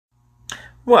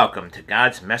Welcome to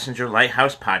God's Messenger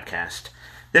Lighthouse Podcast.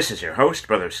 This is your host,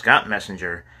 Brother Scott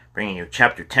Messenger, bringing you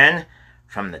Chapter 10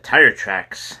 from the Tire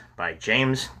Tracks by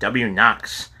James W.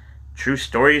 Knox. True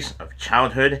stories of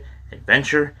childhood,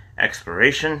 adventure,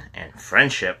 exploration, and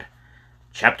friendship.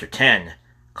 Chapter 10,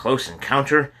 Close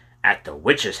Encounter at the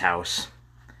Witch's House.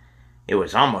 It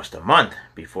was almost a month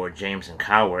before James and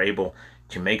Kyle were able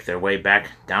to make their way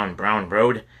back down Brown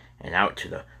Road and out to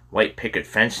the white picket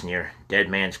fence near Dead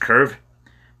Man's Curve.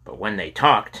 But when they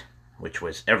talked, which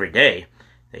was every day,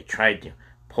 they tried to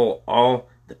pull all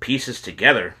the pieces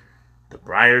together. The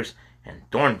briars and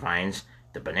thorn vines,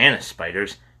 the banana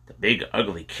spiders, the big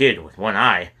ugly kid with one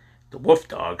eye, the wolf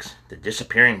dogs, the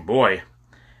disappearing boy.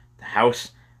 The house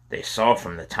they saw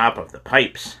from the top of the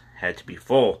pipes had to be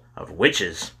full of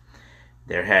witches.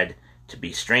 There had to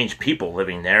be strange people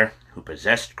living there who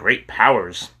possessed great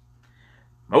powers.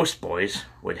 Most boys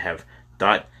would have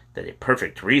thought that a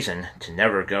perfect reason to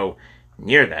never go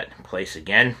near that place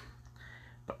again.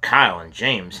 But Kyle and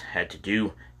James had to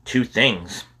do two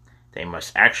things. They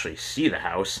must actually see the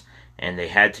house, and they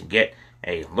had to get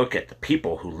a look at the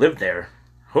people who lived there,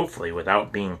 hopefully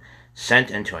without being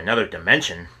sent into another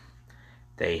dimension.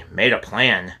 They made a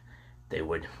plan. They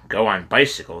would go on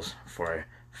bicycles for a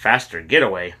faster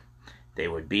getaway. They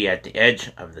would be at the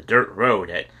edge of the dirt road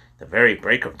at the very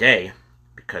break of day,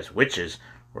 because witches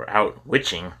were out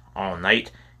witching all night,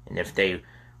 and if they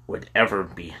would ever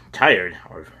be tired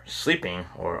or sleeping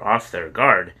or off their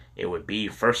guard, it would be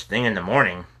first thing in the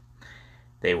morning.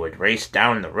 They would race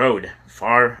down the road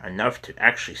far enough to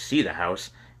actually see the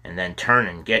house, and then turn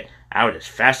and get out as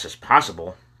fast as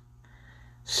possible.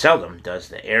 Seldom does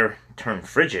the air turn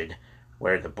frigid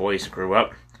where the boys grew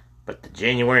up, but the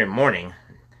January morning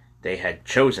they had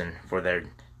chosen for their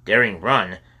daring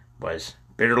run was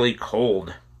bitterly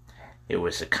cold. It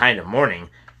was the kind of morning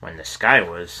when the sky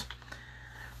was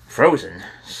frozen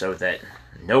so that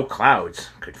no clouds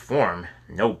could form,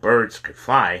 no birds could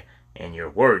fly, and your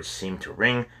words seemed to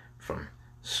ring from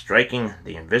striking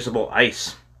the invisible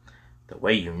ice. The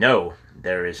way you know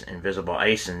there is invisible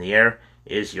ice in the air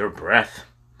is your breath.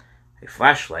 A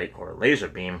flashlight or a laser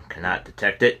beam cannot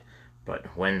detect it, but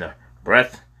when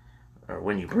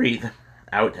you breathe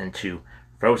out into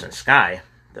frozen sky,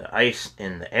 the ice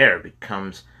in the air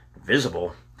becomes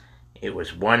visible. It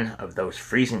was one of those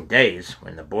freezing days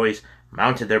when the boys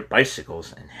mounted their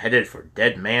bicycles and headed for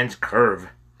Dead Man's Curve.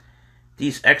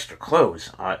 These extra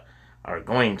clothes are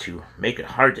going to make it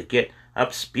hard to get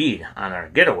up speed on our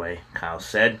getaway, Kyle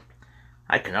said.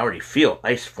 I can already feel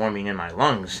ice forming in my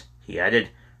lungs, he added,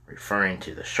 referring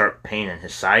to the sharp pain in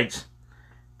his sides.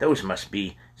 Those must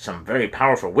be some very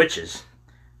powerful witches.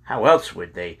 How else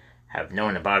would they have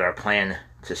known about our plan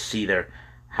to see their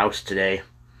house today?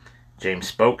 James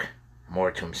spoke, more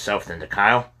to himself than to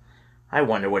Kyle. I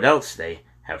wonder what else they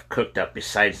have cooked up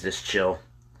besides this chill.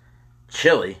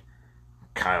 Chili?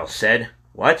 Kyle said.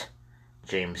 What?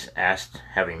 James asked,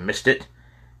 having missed it.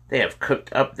 They have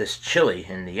cooked up this chili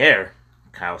in the air,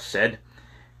 Kyle said.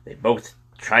 They both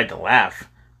tried to laugh,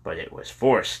 but it was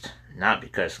forced, not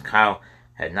because Kyle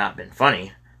had not been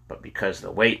funny, but because the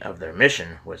weight of their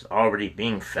mission was already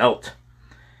being felt.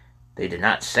 They did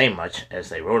not say much as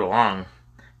they rode along.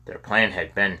 Their plan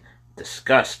had been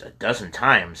discussed a dozen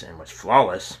times and was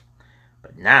flawless,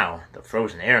 but now the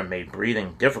frozen air made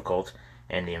breathing difficult,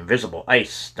 and the invisible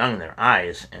ice stung their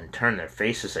eyes and turned their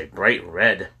faces a bright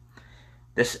red.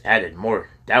 This added more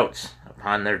doubts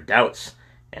upon their doubts,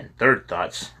 and third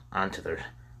thoughts onto their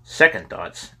second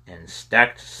thoughts, and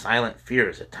stacked silent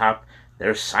fears atop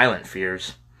their silent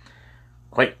fears.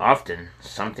 Quite often,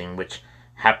 something which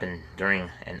happened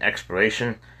during an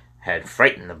exploration had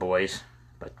frightened the boys,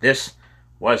 but this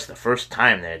was the first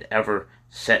time they had ever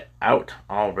set out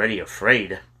already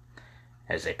afraid.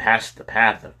 As they passed the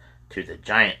path to the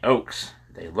giant oaks,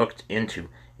 they looked into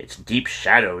its deep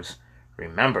shadows,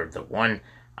 remembered the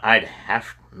one-eyed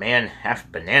half-man,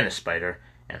 half-banana spider,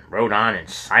 and rode on in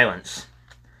silence.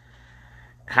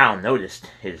 Kyle noticed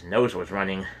his nose was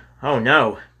running. Oh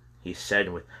no, he said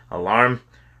with alarm,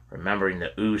 remembering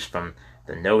the ooze from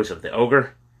the nose of the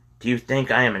ogre. Do you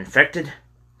think I am infected?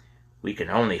 We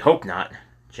can only hope not,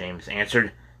 James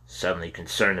answered, suddenly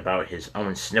concerned about his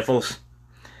own sniffles.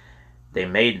 They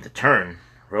made the turn,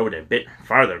 rode a bit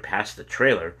farther past the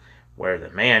trailer, where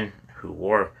the man who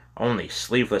wore only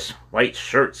sleeveless white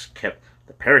shirts kept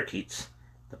the parakeets.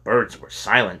 The birds were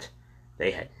silent. They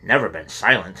had never been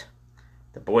silent.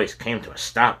 The boys came to a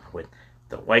stop with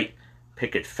the white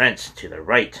picket fence to the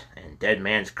right and Dead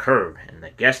Man's Curve and the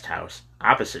guest house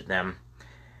opposite them.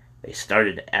 They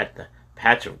started at the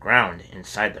patch of ground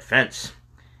inside the fence.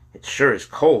 It sure is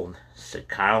cold, said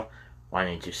Kyle,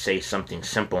 wanting to say something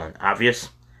simple and obvious.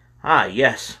 "Ah,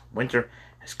 yes, winter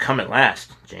has come at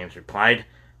last," James replied,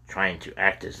 trying to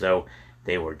act as though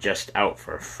they were just out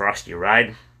for a frosty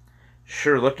ride.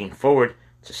 "Sure looking forward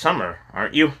to summer,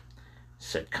 aren't you?"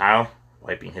 said Kyle,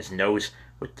 wiping his nose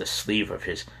with the sleeve of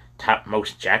his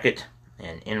topmost jacket,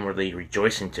 and inwardly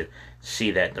rejoicing to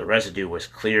see that the residue was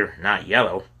clear, not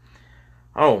yellow.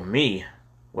 "Oh, me?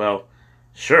 Well,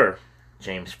 sure,"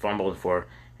 James fumbled for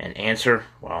an answer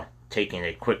while taking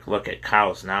a quick look at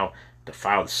Kyle's now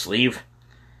defiled sleeve.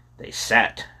 They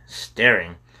sat,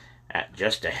 staring at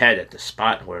just ahead at the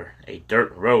spot where a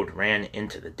dirt road ran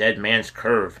into the dead man's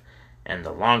curve, and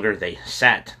the longer they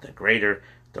sat, the greater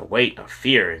the weight of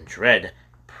fear and dread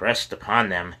pressed upon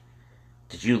them.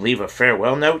 "Did you leave a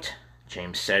farewell note?"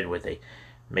 James said with a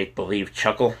make-believe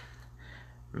chuckle.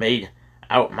 "Made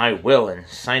out my will and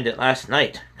signed it last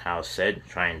night," Kyle said,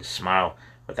 trying to smile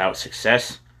without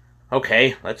success.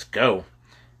 "Okay, let's go,"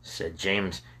 said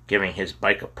James, giving his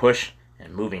bike a push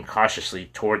and moving cautiously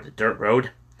toward the dirt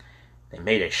road. They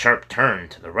made a sharp turn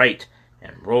to the right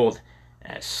and rolled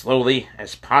as slowly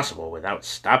as possible without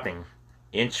stopping,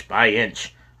 inch by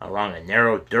inch, along a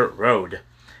narrow dirt road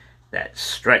that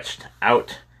stretched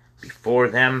out before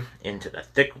them into the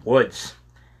thick woods.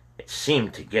 It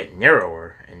seemed to get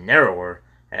narrower and narrower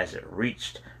as it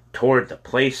reached toward the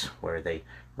place where they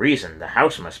reasoned the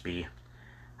house must be.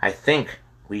 "I think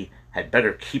we had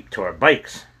better keep to our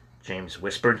bikes," James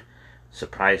whispered,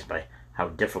 surprised by how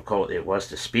difficult it was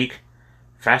to speak.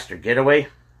 "Faster getaway?"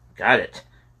 "Got it,"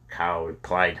 Kyle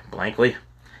replied blankly.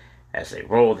 As they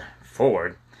rolled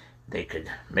forward, they could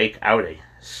make out a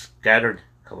scattered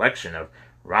collection of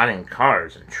rotting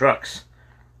cars and trucks.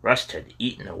 Rust had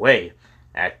eaten away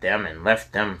at them and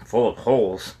left them full of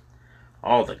holes.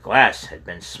 All the glass had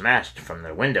been smashed from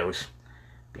their windows.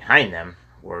 Behind them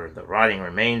were the rotting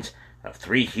remains of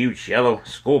 3 huge yellow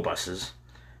school buses.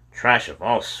 Trash of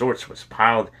all sorts was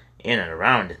piled in and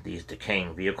around these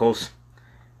decaying vehicles.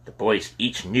 The boys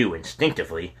each knew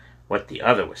instinctively what the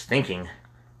other was thinking.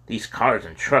 These cars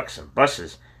and trucks and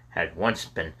buses had once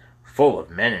been full of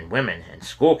men and women and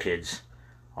school kids,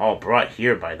 all brought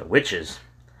here by the witches.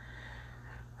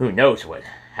 Who knows what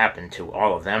happened to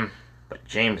all of them, but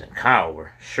James and Kyle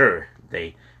were sure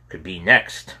they could be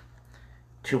next.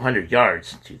 200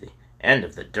 yards to the end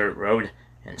of the dirt road,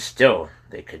 and still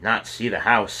they could not see the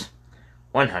house.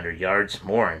 100 yards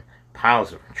more, and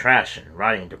piles of trash and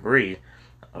rotting debris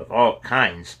of all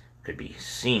kinds could be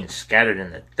seen scattered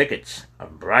in the thickets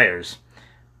of briars,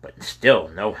 but still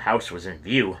no house was in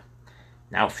view.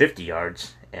 Now 50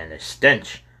 yards, and a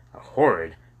stench, a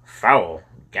horrid, foul,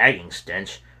 gagging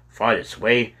stench, fought its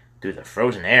way through the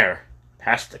frozen air,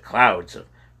 past the clouds of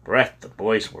breath the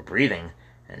boys were breathing,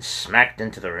 and smacked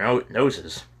into their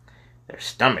noses. Their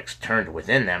stomachs turned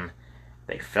within them.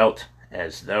 They felt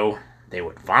as though they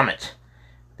would vomit.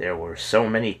 There were so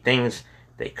many things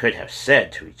they could have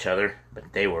said to each other,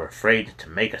 but they were afraid to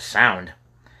make a sound.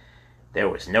 There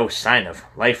was no sign of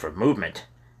life or movement.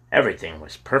 Everything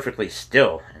was perfectly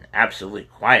still and absolutely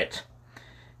quiet.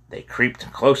 They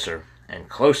creeped closer and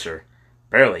closer,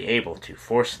 barely able to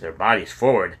force their bodies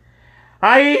forward.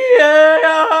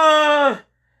 "Hi-ya!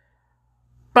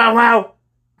 Bow wow!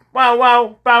 Wow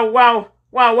wow! Bow wow!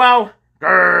 Wow wow!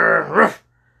 Grrr! Ruff!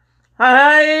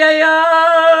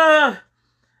 Hi-ya!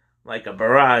 Like a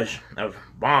barrage of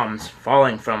bombs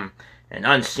falling from an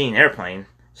unseen airplane,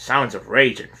 sounds of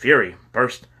rage and fury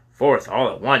burst forth all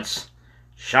at once.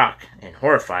 Shocked and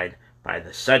horrified by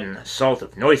the sudden assault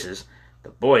of noises, the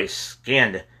boys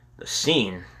scanned the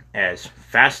scene as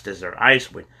fast as their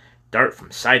eyes would dart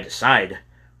from side to side,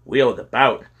 wheeled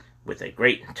about with a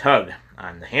great tug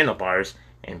on the handlebars,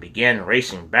 and began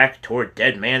racing back toward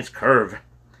Dead Man's Curve.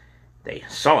 They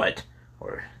saw it,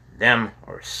 or them,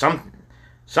 or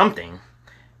something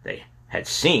they had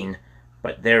seen,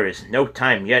 but there is no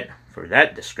time yet for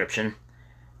that description.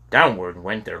 Downward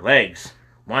went their legs,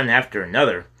 one after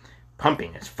another,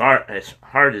 pumping as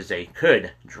hard as they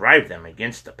could drive them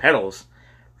against the pedals.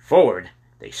 Forward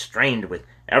they strained with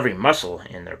every muscle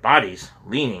in their bodies,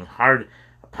 leaning hard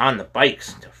upon the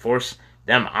bikes to force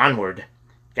them onward,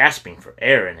 gasping for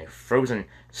air in a frozen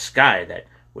sky that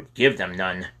would give them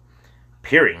none,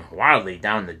 peering wildly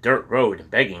down the dirt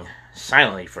road, begging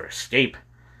silently for escape,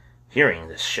 hearing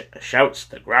the shouts,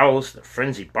 the growls, the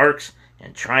frenzied barks,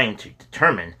 and trying to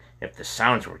determine if the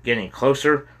sounds were getting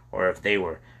closer or if they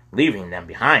were leaving them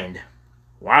behind.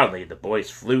 Wildly the boys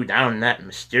flew down that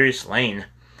mysterious lane.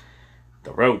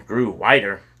 The road grew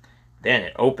wider, then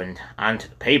it opened onto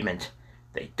the pavement.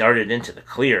 They darted into the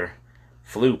clear,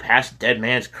 flew past Dead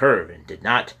Man's Curve, and did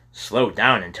not slow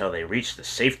down until they reached the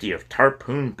safety of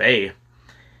Tarpoon Bay.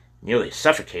 nearly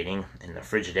suffocating in the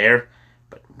frigid air,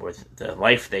 but with the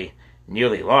life they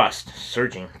nearly lost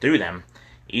surging through them,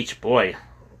 each boy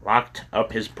locked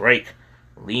up his brake,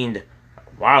 leaned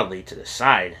wildly to the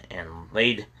side, and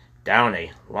laid down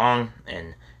a long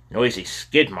and noisy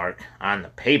skid mark on the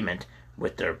pavement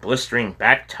with their blistering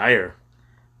back tire.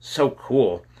 So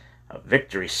cool, a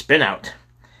victory spin-out.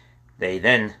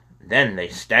 Then they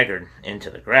staggered into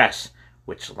the grass,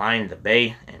 which lined the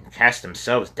bay, and cast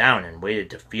themselves down and waited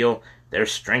to feel their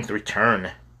strength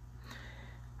return.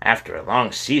 After a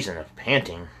long season of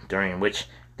panting, during which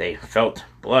they felt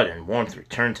blood and warmth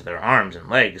return to their arms and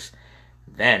legs,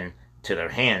 then to their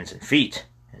hands and feet,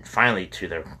 and finally to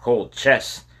their cold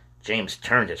chests, James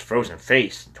turned his frozen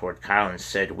face toward Kyle and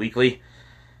said weakly,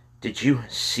 "Did you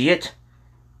see it?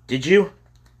 Did you?"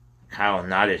 Kyle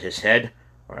nodded his head,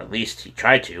 or at least he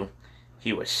tried to.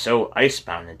 He was so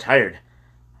icebound and tired.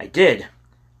 "I did.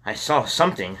 I saw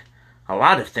something. A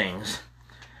lot of things."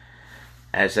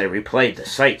 As they replayed the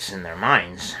sights in their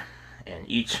minds, and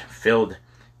each filled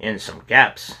in some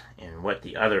gaps in what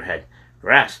the other had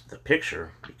grasped, the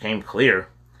picture became clear.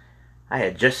 "I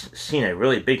had just seen a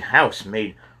really big house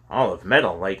made all of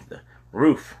metal like the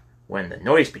roof when the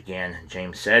noise began,"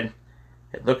 James said.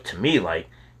 "It looked to me like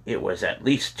it was at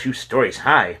least 2 stories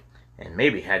high, and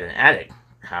maybe had an attic,"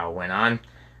 Kyle went on.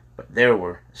 "But there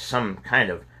were some kind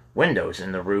of windows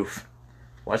in the roof."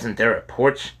 "Wasn't there a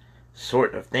porch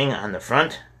sort of thing on the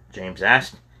front?" James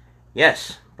asked.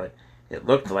 "Yes, but it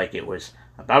looked like it was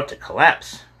about to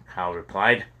collapse," Kyle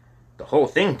replied. "The whole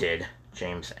thing did,"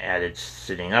 James added,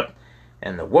 sitting up,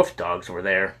 "and the wolf dogs were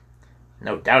there."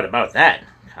 "No doubt about that,"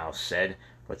 Kyle said,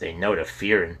 with a note of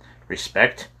fear and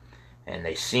respect. "And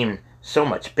they seemed so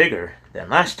much bigger than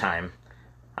last time.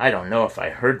 I don't know if I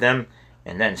heard them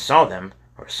and then saw them,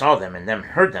 or saw them and then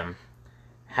heard them."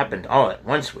 "Happened all at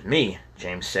once with me,"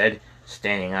 James said,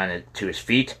 standing to his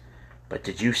feet. "But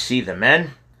did you see the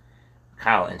men?"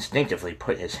 Kyle instinctively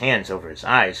put his hands over his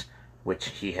eyes, which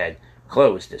he had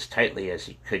closed as tightly as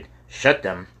he could shut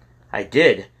them. "I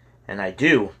did, and I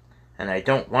do, and I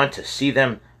don't want to see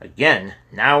them again,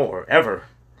 now or ever."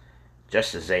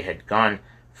 Just as they had gone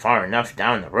far enough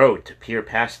down the road to peer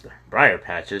past the briar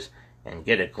patches and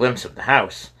get a glimpse of the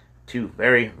house, 2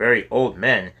 very, very old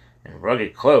men in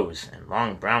rugged clothes and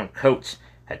long brown coats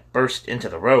had burst into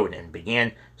the road and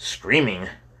began screaming.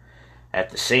 At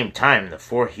the same time, the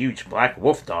 4 huge black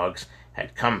wolf dogs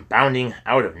had come bounding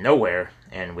out of nowhere,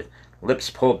 and with lips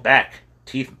pulled back,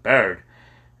 teeth bared,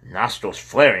 nostrils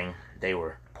flaring, they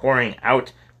were pouring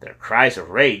out their cries of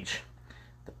rage.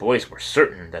 The boys were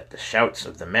certain that the shouts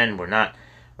of the men were not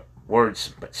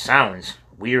words but sounds,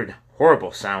 weird,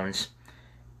 horrible sounds.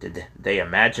 Did they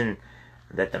imagine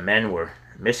that the men were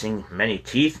missing many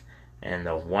teeth, and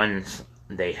the ones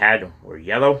they had were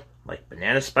yellow, like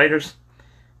banana spiders?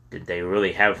 Did they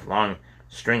really have long,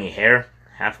 stringy hair,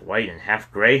 half white and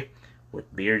half gray,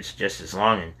 with beards just as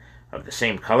long and of the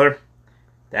same color?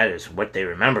 That is what they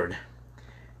remembered.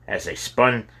 As they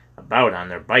spun about on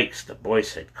their bikes, the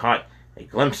boys had caught a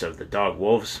glimpse of the dog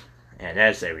wolves, and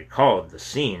as they recalled the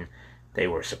scene, they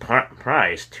were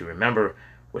surprised to remember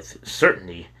with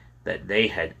certainty that they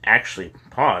had actually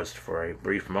paused for a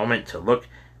brief moment to look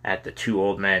at the 2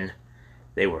 old men.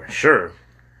 They were sure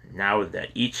now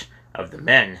that each of the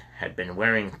men had been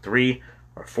wearing 3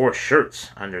 or 4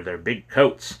 shirts under their big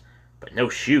coats, but no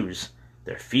shoes.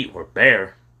 Their feet were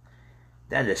bare.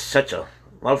 "That is such a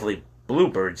lovely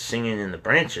bluebird singing in the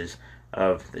branches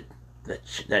of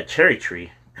that cherry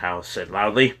tree," Kyle said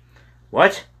loudly.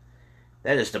 "What?"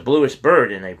 "That is the bluest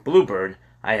bird in a bluebird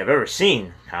I have ever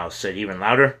seen," Kyle said even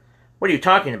louder. "What are you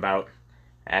talking about?"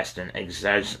 asked an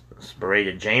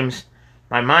exasperated James.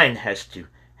 "My mind has to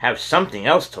have something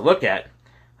else to look at.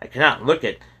 I cannot look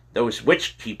at those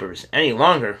witch keepers any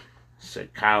longer,"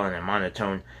 said Kyle in a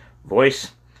monotone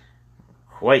voice,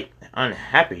 quite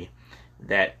unhappy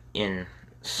that in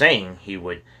saying he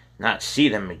would not see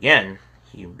them again,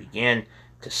 he began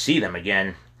to see them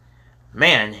again.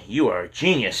 "Man, you are a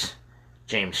genius!"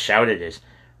 James shouted as,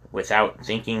 without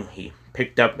thinking, he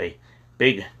picked up a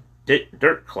big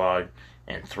dirt clod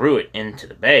and threw it into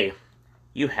the bay.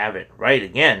 "You have it right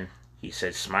again," he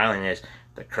said, smiling as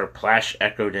the kerplash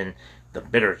echoed in the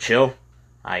bitter chill.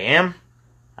 "I am?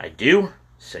 I do?"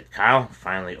 said Kyle,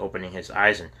 finally opening his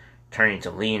eyes and turning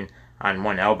to lean on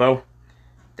one elbow.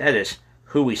 "That is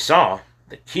who we saw,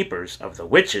 the keepers of the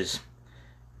witches.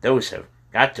 Those have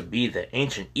got to be the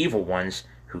ancient evil ones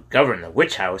who govern the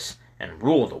witch house and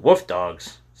rule the wolf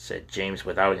dogs," said James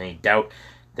without any doubt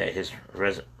that his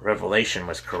revelation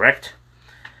was correct.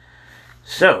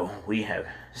 "So we have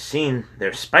seen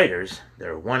their spiders,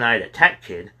 their one-eyed attack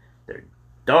kid, their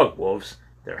dog wolves,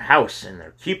 their house, and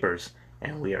their keepers,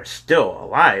 and we are still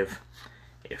alive.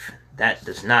 If that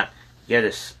does not get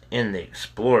us in the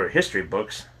Explorer history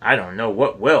books, I don't know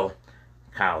what will,"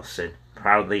 Kyle said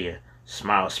proudly, a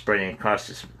smile spreading across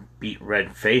his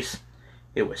beet-red face.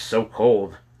 It was so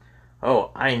cold.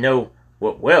 "Oh, I know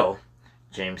what will,"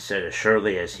 James said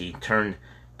assuredly as he turned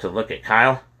to look at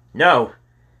Kyle. "No,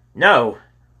 no,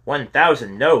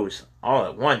 1,000 no's all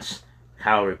at once,"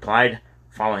 Kyle replied,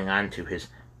 falling onto his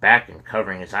back and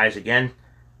covering his eyes again.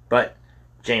 "But,"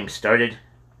 James started.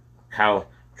 Kyle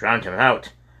drowned him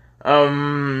out.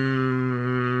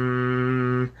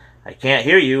 I can't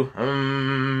hear you.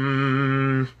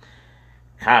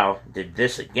 Kyle did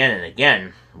this again and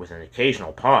again, with an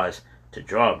occasional pause to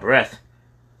draw a breath.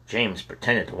 James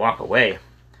pretended to walk away.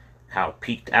 Kyle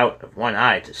peeked out of one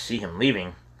eye to see him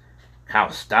leaving.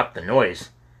 Kyle stopped the noise.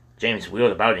 James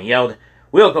wheeled about and yelled,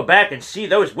 "We'll go back and see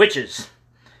those witches!"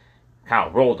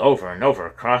 Kyle rolled over and over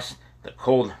across the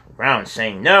cold ground,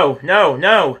 saying, "No, no,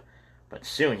 no!" But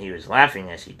soon he was laughing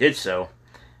as he did so.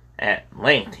 At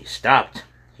length he stopped.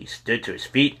 He stood to his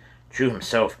feet, drew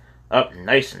himself up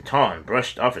nice and tall, and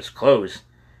brushed off his clothes.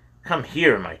 "Come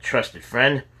here, my trusted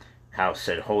friend," Kyle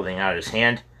said, holding out his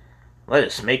hand. "Let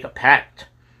us make a pact."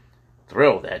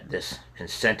 Thrilled at this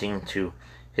consenting to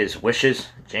his wishes,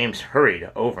 James hurried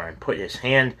over and put his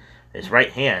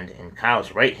right hand in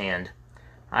Kyle's right hand.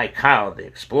 I, Kyle the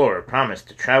Explorer, promised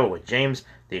to travel with James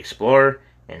the Explorer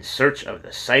in search of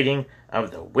the sighting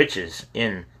of the witches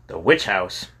in the witch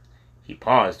house. He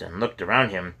paused and looked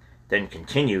around him, then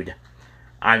continued,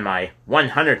 "On my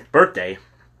 100th birthday."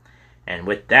 And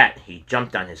with that, he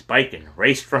jumped on his bike and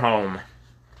raced for home.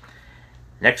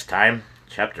 Next time,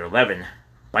 Chapter 11,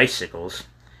 Bicycles.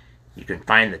 You can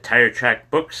find the Tire Track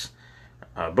book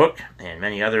and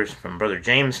many others from Brother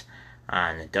James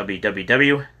on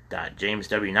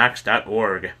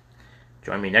www.jameswknox.org.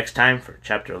 Join me next time for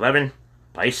Chapter 11,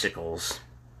 Bicycles.